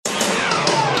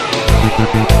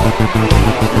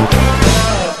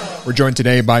We're joined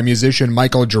today by musician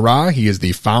Michael Gira. He is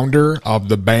the founder of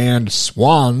the band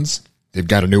Swans. They've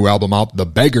got a new album out, The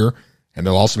Beggar, and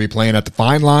they'll also be playing at the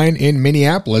Fine Line in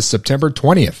Minneapolis, September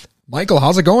 20th. Michael,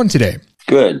 how's it going today?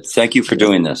 Good. Thank you for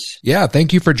doing this. Yeah,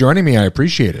 thank you for joining me. I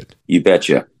appreciate it. You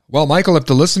betcha. Well, Michael, if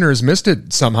the listeners missed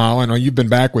it somehow, I know you've been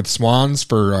back with Swans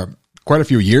for quite a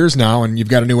few years now, and you've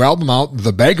got a new album out,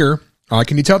 The Beggar.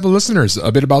 Can you tell the listeners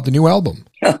a bit about the new album?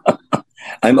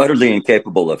 I'm utterly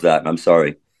incapable of that. I'm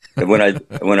sorry. When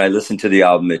I listen to the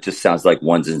album, it just sounds like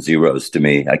ones and zeros to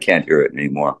me. I can't hear it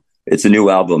anymore. It's a new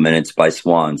album, and it's by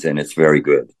Swans, and it's very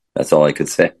good. That's all I could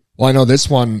say. Well, I know this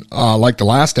one, like the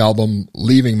last album,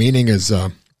 Leaving Meaning, is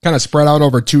kind of spread out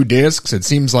over 2 discs. It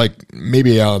seems like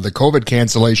maybe the COVID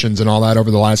cancellations and all that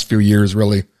over the last few years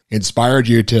really inspired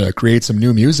you to create some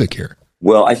new music here.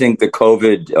 Well, I think the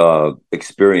COVID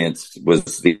experience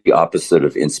was the opposite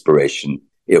of inspiration.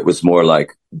 It was more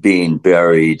like being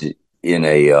buried in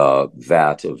a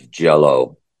vat of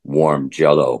Jell-O, warm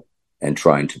Jell-O, and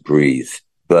trying to breathe.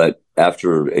 But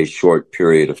after a short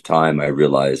period of time, I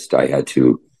realized I had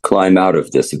to climb out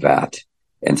of this vat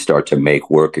and start to make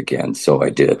work again. So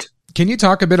I did. Can you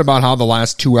talk a bit about how the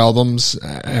last 2 albums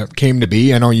came to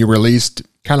be? I know you released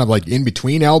kind of like in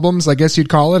between albums, I guess you'd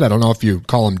call it. I don't know if you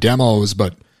call them demos,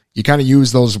 but you kind of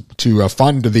use those to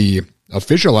fund the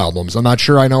official albums. I'm not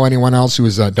sure I know anyone else who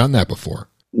has done that before.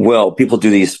 Well, people do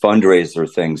these fundraiser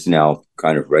things now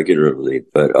kind of regularly,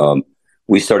 but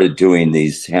we started doing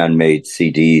these handmade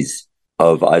CDs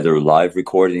of either live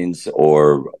recordings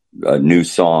or new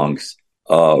songs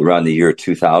around the year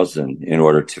 2000 in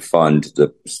order to fund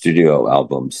the studio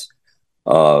albums.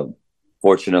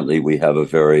 Fortunately, we have a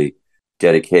very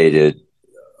dedicated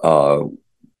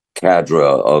cadre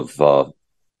of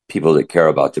people that care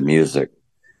about the music.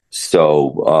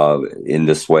 So in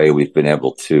this way, we've been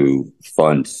able to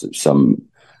fund some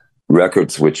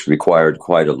records which required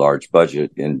quite a large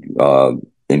budget in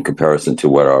comparison to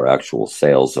what our actual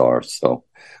sales are. So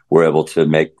we're able to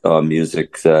make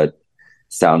music that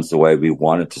sounds the way we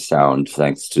want it to sound,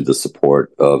 thanks to the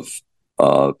support of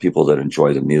people that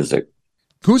enjoy the music.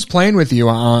 Who's playing with you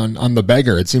on The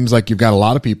Beggar? It seems like you've got a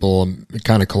lot of people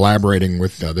kind of collaborating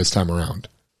with this time around.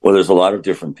 Well, there's a lot of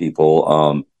different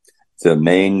people. The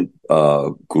main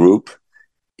group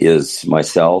is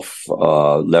myself,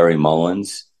 Larry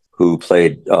Mullins, who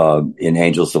played in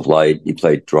Angels of Light. He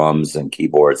played drums and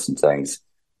keyboards and things.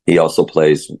 He also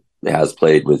has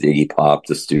played with Iggy Pop,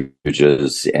 the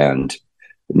Stooges, and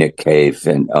Nick Cave.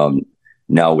 And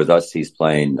now with us, he's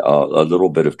playing a little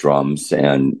bit of drums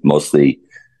and mostly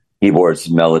keyboards,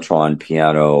 mellotron,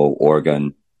 piano,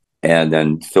 organ. And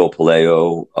then Phil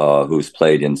Paleo, who's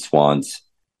played in Swans,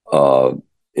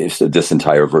 this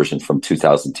entire version from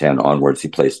 2010 onwards, he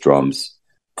plays drums.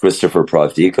 Christopher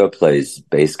Pravdika plays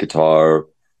bass guitar,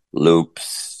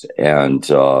 loops, and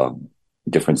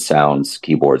different sounds,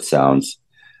 keyboard sounds.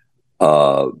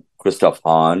 Christoph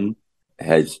Hahn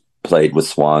has played with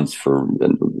Swans for a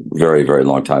very, very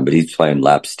long time, but he's playing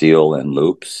lap steel and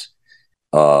loops.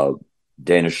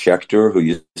 Dana Schechter, who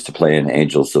used to play in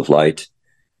Angels of Light,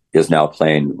 is now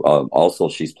playing, also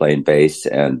she's playing bass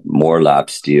and more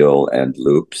lap steel and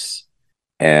loops.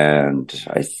 And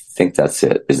I think that's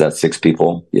it. Is that 6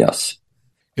 people? Yes.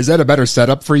 Is that a better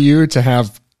setup for you to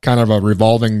have kind of a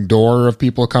revolving door of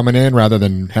people coming in rather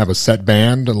than have a set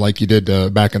band like you did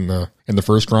back in the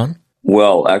first run?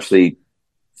 Well, actually,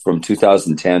 from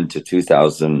 2010 to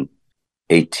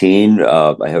 2018,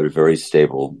 I had a very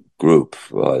stable group.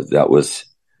 That was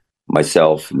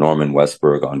myself, Norman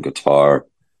Westberg on guitar,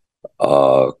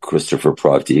 Christopher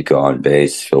Pravdika on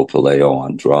bass, Phil Paleo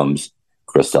on drums,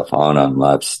 Christoph Hahn on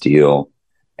lap steel,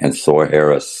 and Thor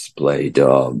Harris played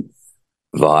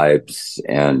vibes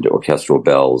and orchestral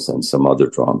bells and some other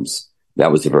drums.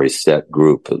 That was a very set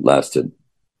group. It lasted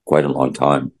quite a long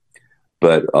time.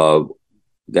 But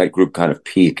that group kind of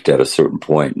peaked at a certain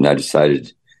point, and I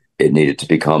decided it needed to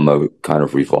become a kind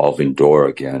of revolving door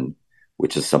again,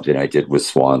 which is something I did with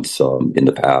Swans in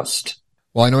the past.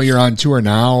 Well, I know you're on tour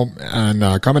now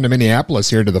and coming to Minneapolis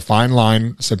here to the Fine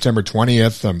Line, September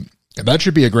 20th. That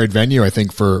should be a great venue, I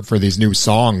think, for these new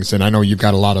songs. And I know you've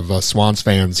got a lot of Swans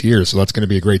fans here, so that's going to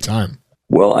be a great time.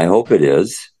 Well, I hope it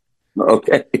is.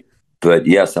 Okay. But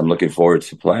yes, I'm looking forward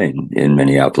to playing in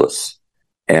Minneapolis.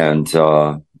 And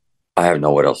I don't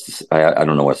know what else to say. I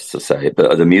don't know what to say.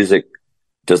 The music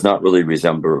does not really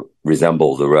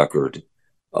resemble the record.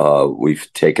 We've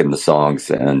taken the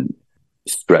songs and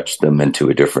stretched them into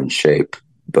a different shape,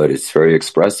 but it's very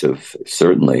expressive,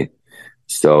 certainly.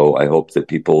 So I hope that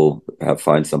people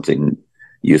find something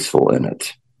useful in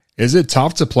it. Is it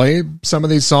tough to play some of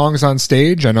these songs on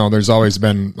stage? I know there's always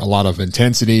been a lot of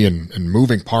intensity and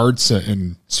moving parts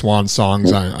in Swan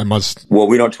songs. I must. Well,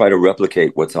 we don't try to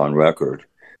replicate what's on record.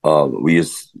 We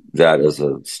use that as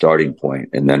a starting point,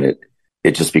 and then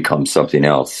it just becomes something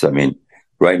else. I mean,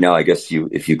 right now, I guess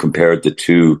if you compared the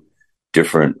two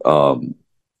different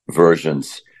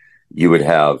versions, you would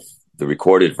have the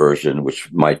recorded version,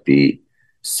 which might be,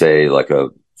 say, like a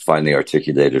finely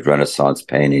articulated Renaissance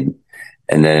painting.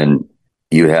 And then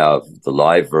you have the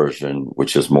live version,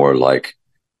 which is more like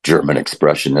German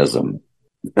expressionism.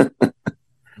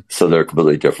 So they're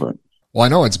completely different. Well, I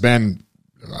know it's been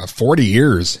 40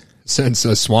 years since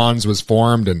Swans was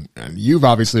formed, and you've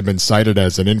obviously been cited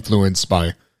as an influence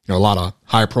by a lot of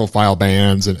high-profile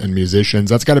bands and musicians.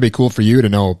 That's got to be cool for you to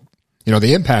know,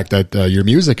 the impact that your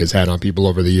music has had on people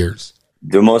over the years.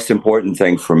 The most important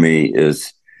thing for me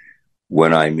is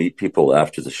when I meet people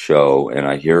after the show and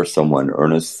I hear someone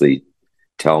earnestly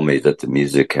tell me that the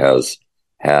music has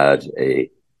had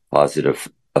a positive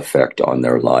effect on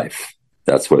their life.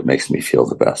 That's what makes me feel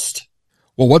the best.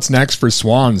 Well, what's next for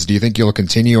Swans? Do you think you'll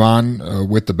continue on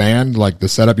with the band like the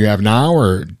setup you have now,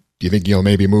 or do you think you'll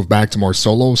maybe move back to more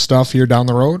solo stuff here down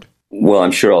the road? Well,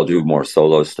 I'm sure I'll do more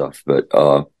solo stuff, but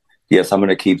yes, I'm going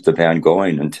to keep the band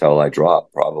going until I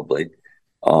drop, probably.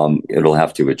 It'll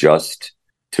have to adjust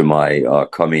to my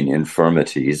coming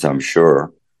infirmities, I'm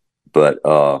sure, but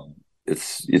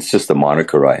it's just a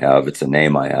moniker I have. It's a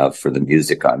name I have for the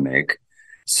music I make,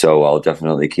 so I'll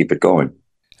definitely keep it going.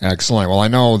 Excellent. Well, I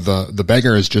know the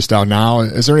Beggar is just out now.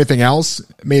 Is there anything else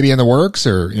maybe in the works,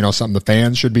 or something the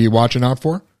fans should be watching out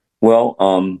for? Well,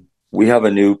 we have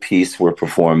a new piece we're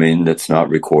performing that's not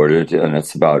recorded, and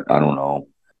it's about, I don't know,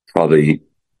 probably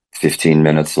 15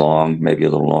 minutes long, maybe a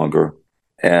little longer.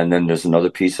 And then there's another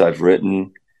piece I've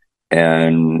written,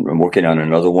 and I'm working on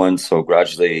another one. So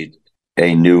gradually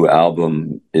a new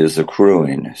album is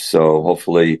accruing. So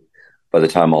hopefully by the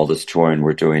time all this touring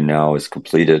we're doing now is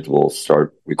completed, we'll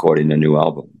start recording a new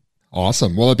album.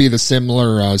 Awesome. Will it be the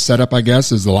similar setup, I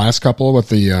guess, as the last couple with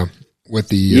the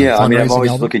yeah, I mean, I'm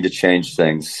always album? looking to change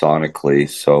things sonically.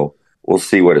 So we'll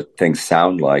see what things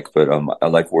sound like. But I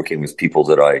like working with people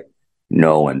that I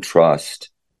know and trust.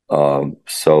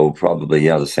 So probably,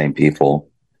 the same people.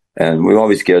 And we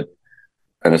always get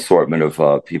an assortment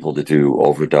of people to do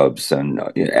overdubs and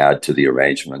add to the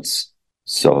arrangements.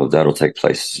 So that'll take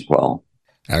place as well.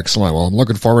 Excellent. Well, I'm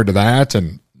looking forward to that.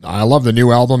 And I love the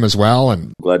new album as well.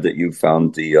 And glad that you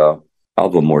found the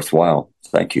album worthwhile.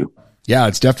 Thank you. Yeah,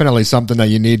 it's definitely something that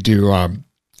you need to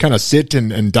kind of sit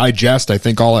and digest, I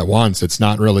think, all at once. It's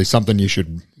not really something you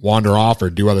should wander off or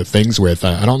do other things with.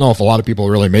 I don't know if a lot of people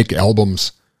really make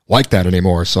albums like that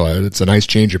anymore. So it's a nice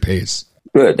change of pace.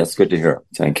 Good. That's good to hear.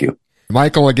 Thank you.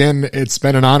 Michael, again, it's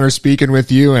been an honor speaking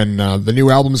with you, and the new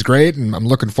album's great, and I'm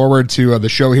looking forward to the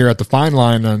show here at the Fine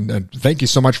Line, and thank you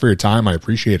so much for your time. I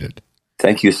appreciate it.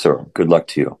 Thank you, sir. Good luck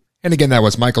to you. And again, that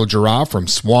was Michael Gira from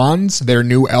Swans. Their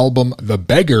new album, The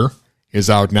Beggar, is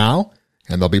out now,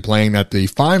 and they'll be playing at the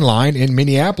Fine Line in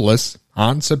Minneapolis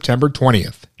on September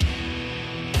 20th.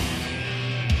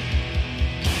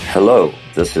 Hello,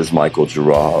 this is Michael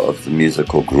Gira of the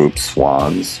musical group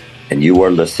Swans, and you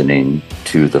are listening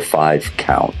to The 5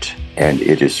 Count, and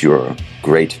it is your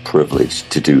great privilege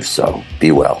to do so.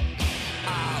 Be well.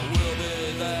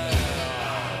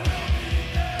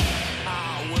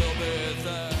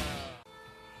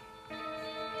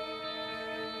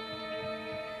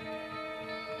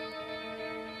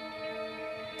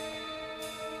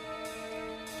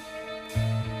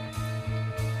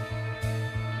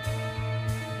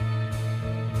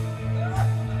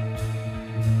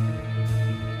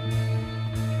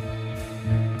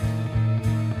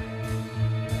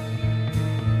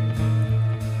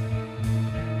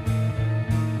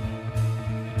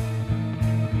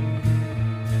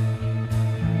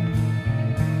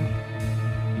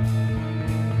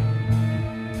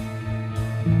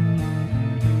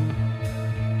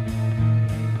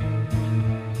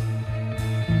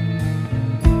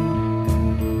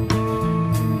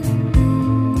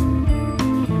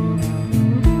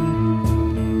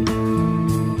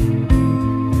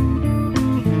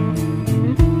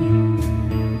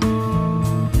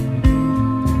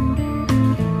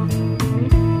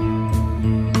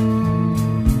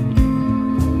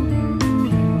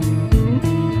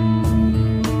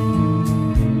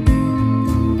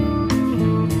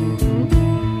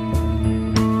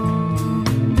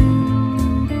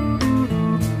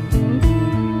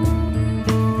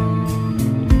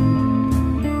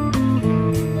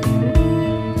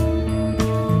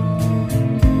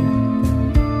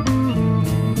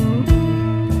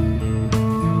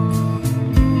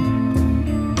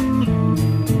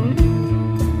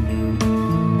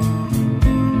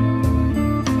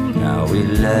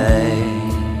 lay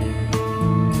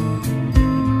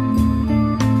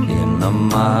in the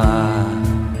mud,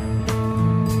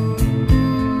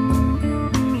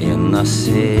 in the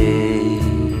sea,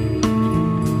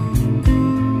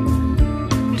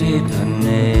 deep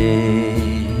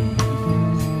beneath,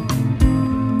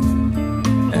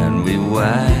 and we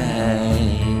wait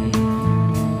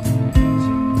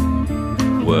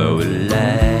where we lay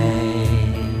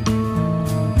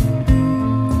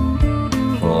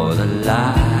for the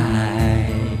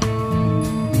light,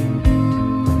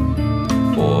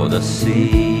 for the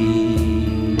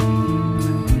seed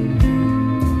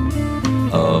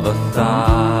of a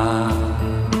thought,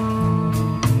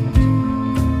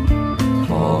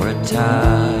 for a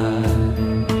touch,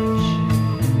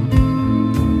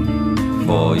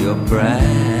 for your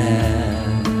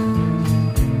breath,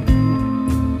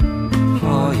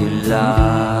 for your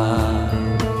love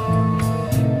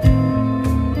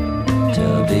to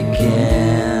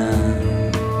begin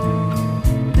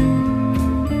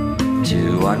to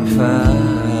unfurl,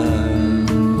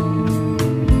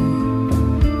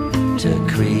 to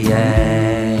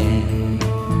create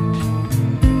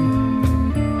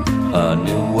a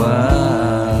new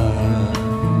world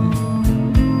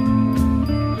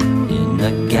in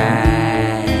the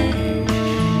gash,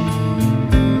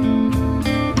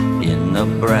 in the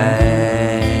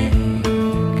break,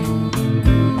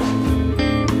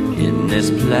 in this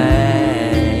place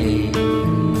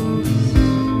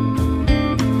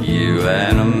you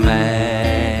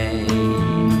animate,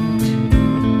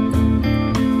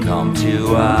 come to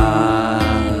us,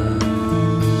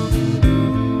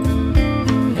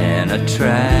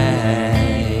 penetrate,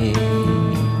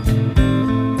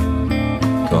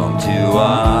 come to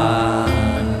us,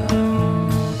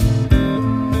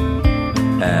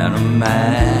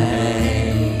 animate,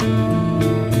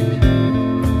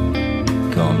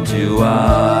 come to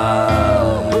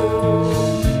us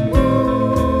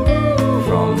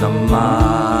from the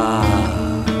mark,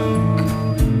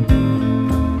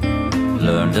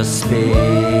 learn to speak,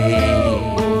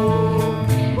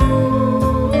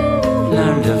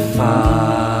 learn to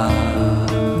fuck,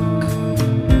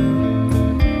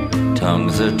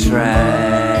 tongues are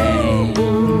trained,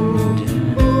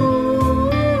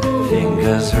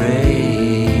 fingers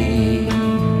reach,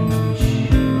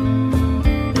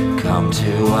 come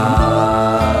to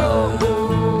us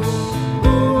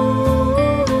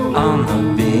on the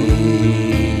beach,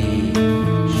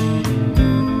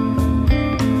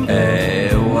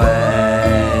 awake,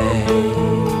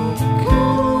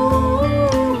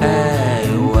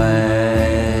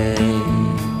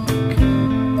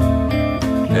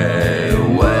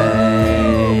 awake,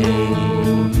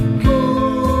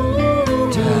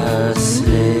 to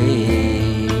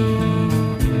sleep,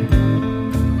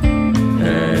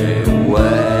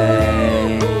 awake.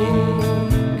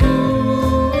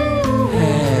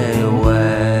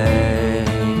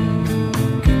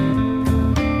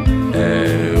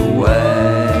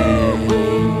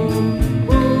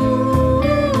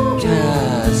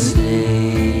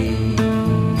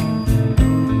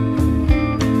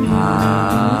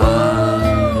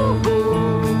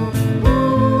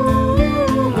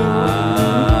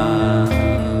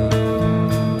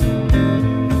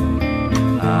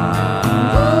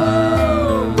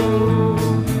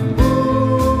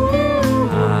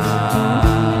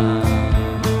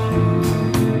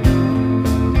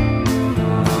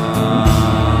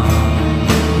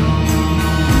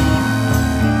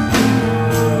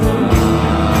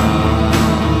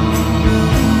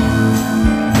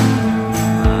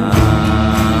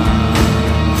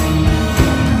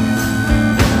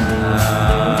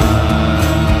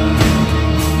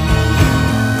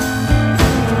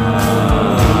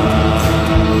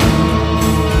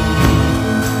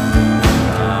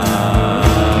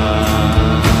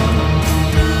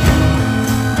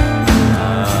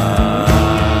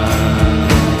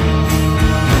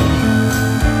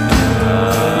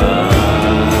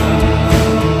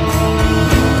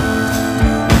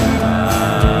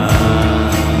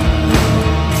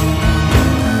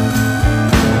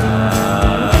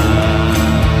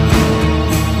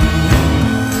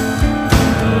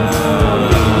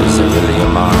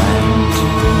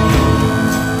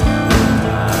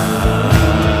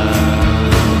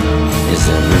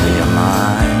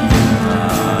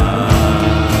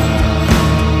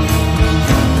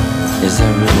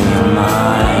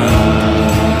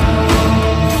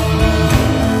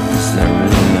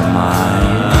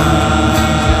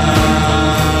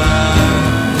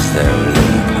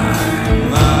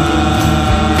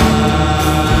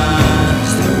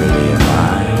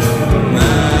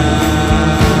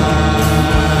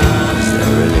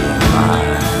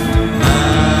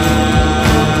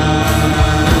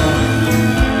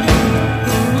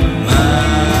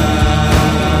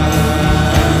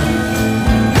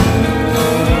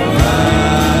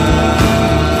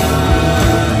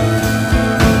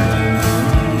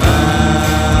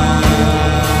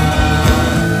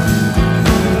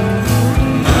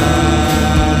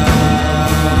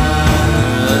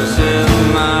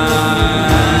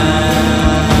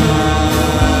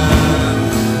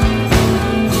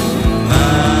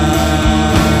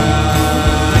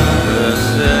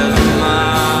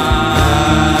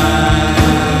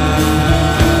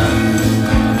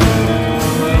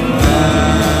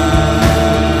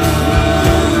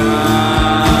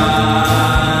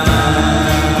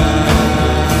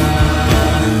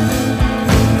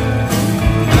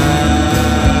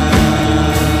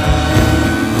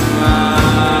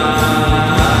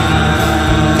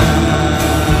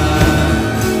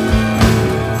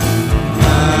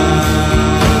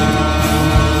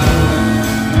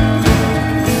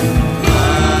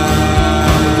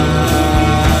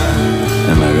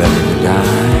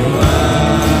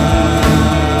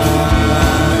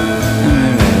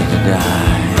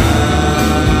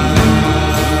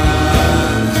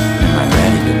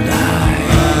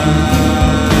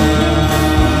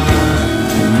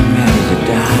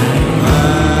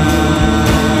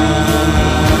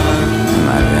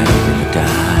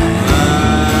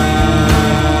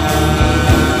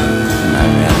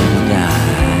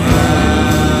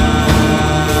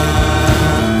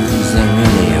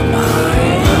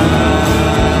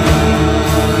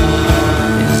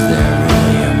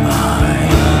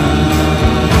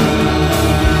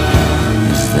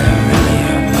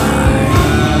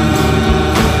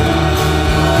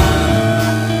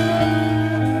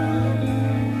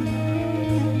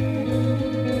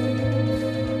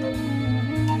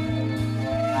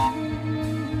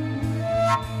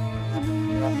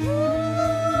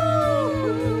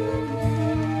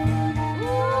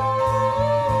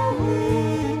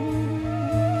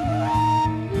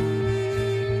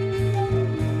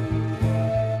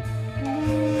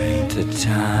 at a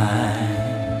time.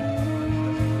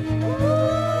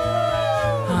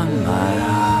 On my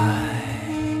eye,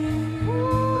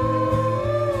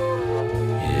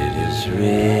 it is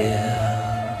real,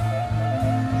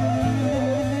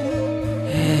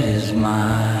 it is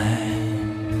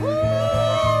mine,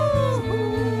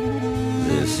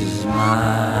 this is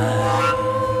mine,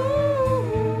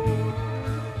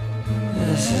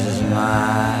 this is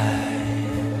mine.